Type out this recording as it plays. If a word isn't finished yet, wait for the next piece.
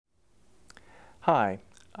Hi,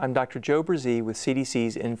 I'm Dr. Joe Bresee with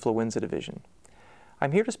CDC's Influenza Division.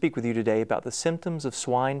 I'm here to speak with you today about the symptoms of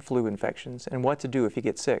swine flu infections and what to do if you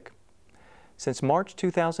get sick. Since March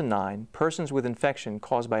 2009, persons with infection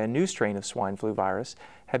caused by a new strain of swine flu virus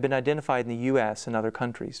have been identified in the U.S. and other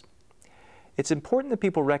countries. It's important that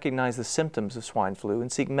people recognize the symptoms of swine flu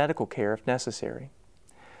and seek medical care if necessary.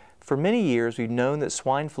 For many years, we've known that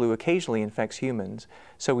swine flu occasionally infects humans,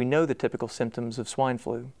 so we know the typical symptoms of swine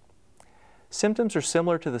flu. Symptoms are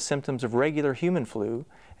similar to the symptoms of regular human flu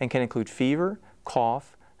and can include fever,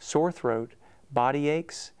 cough, sore throat, body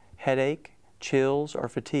aches, headache, chills, or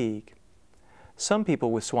fatigue. Some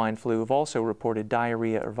people with swine flu have also reported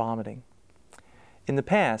diarrhea or vomiting. In the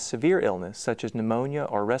past, severe illness such as pneumonia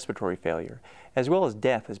or respiratory failure, as well as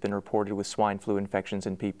death, has been reported with swine flu infections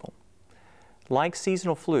in people. Like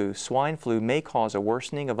seasonal flu, swine flu may cause a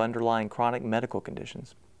worsening of underlying chronic medical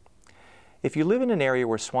conditions. If you live in an area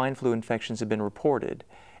where swine flu infections have been reported,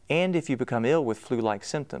 and if you become ill with flu-like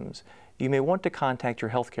symptoms, you may want to contact your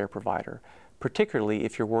healthcare provider, particularly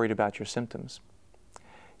if you're worried about your symptoms.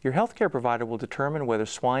 Your healthcare provider will determine whether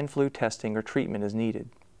swine flu testing or treatment is needed.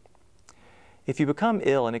 If you become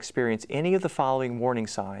ill and experience any of the following warning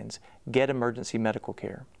signs, get emergency medical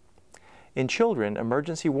care. In children,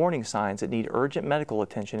 emergency warning signs that need urgent medical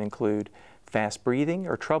attention include fast breathing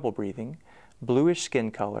or trouble breathing, bluish skin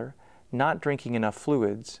color, not drinking enough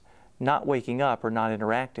fluids, not waking up or not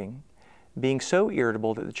interacting, being so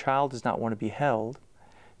irritable that the child does not want to be held,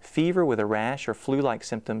 fever with a rash or flu-like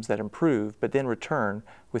symptoms that improve but then return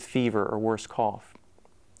with fever or worse cough.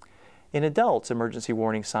 In adults, emergency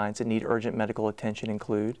warning signs that need urgent medical attention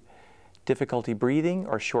include difficulty breathing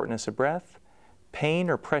or shortness of breath, pain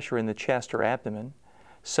or pressure in the chest or abdomen,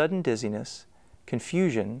 sudden dizziness,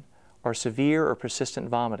 confusion, or severe or persistent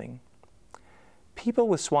vomiting. People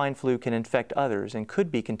with swine flu can infect others and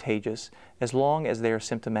could be contagious as long as they are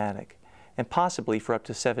symptomatic, and possibly for up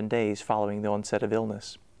to 7 days following the onset of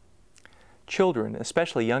illness. Children,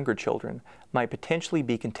 especially younger children, might potentially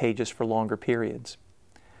be contagious for longer periods.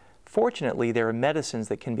 Fortunately, there are medicines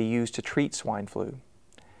that can be used to treat swine flu.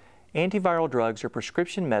 Antiviral drugs are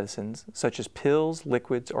prescription medicines, such as pills,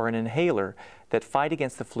 liquids, or an inhaler, that fight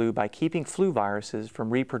against the flu by keeping flu viruses from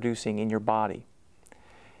reproducing in your body.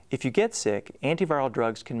 If you get sick, antiviral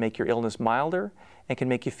drugs can make your illness milder and can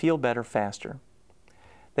make you feel better faster.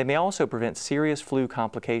 They may also prevent serious flu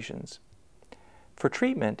complications. For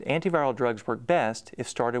treatment, antiviral drugs work best if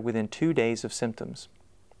started within 2 days of symptoms.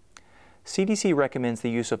 CDC recommends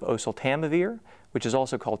the use of oseltamivir, which is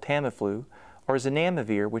also called Tamiflu, or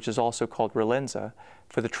zanamivir, which is also called Influenza,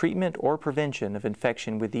 for the treatment or prevention of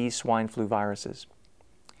infection with these swine flu viruses.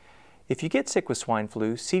 If you get sick with swine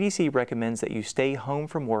flu, CDC recommends that you stay home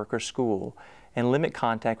from work or school and limit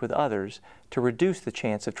contact with others to reduce the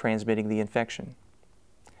chance of transmitting the infection.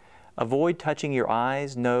 Avoid touching your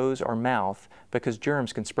eyes, nose, or mouth because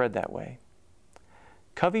germs can spread that way.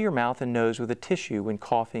 Cover your mouth and nose with a tissue when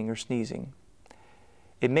coughing or sneezing.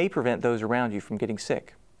 It may prevent those around you from getting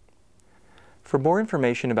sick. For more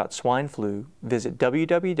information about swine flu, visit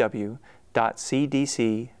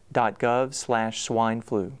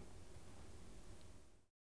www.cdc.gov/swineflu.